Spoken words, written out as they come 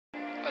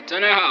I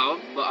don't know how,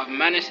 but I've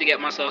managed to get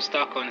myself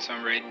stuck on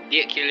some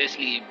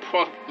ridiculously,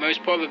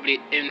 most probably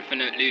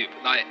infinite loop.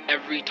 Like,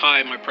 every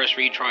time I press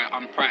retry,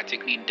 I'm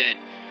practically dead.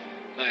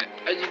 Like,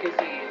 as you can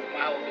see, my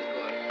health is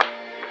gone.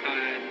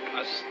 And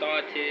I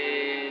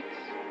started...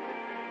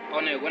 Oh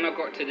no, when I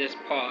got to this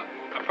part,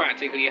 I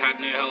practically had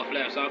no health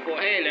left. So I thought,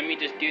 hey, let me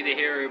just do the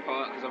hero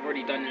part, because I've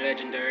already done the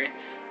legendary.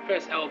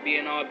 Press LB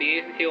and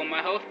RB, heal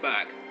my health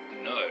back.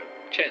 No.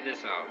 Check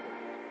this out.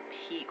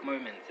 Peak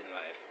moments in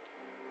life.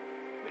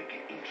 Make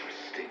it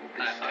interesting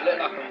I this look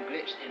time. like I'm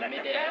glitched in Let the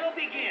midair, battle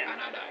begin.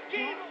 and I die.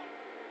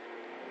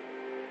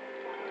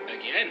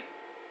 Again.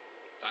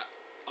 Like,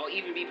 I'll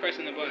even be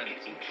pressing the Make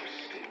buttons. it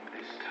interesting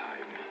this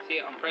time. See,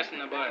 I'm pressing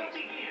the buttons.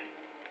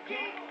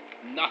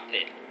 Begin.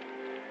 Nothing.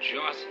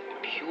 Just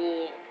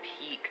pure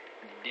peak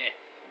death.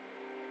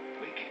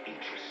 Make it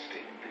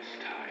interesting this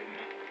time.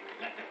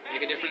 Let the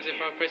Make a difference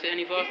if I press it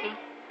any faster?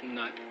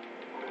 No.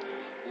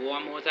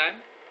 One more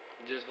time,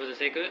 just for the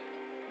sake of it.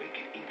 Make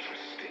it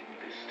interesting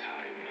this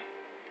time.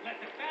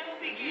 Let the battle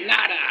begin.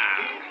 Nada.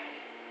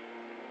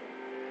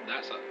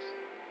 That sucks.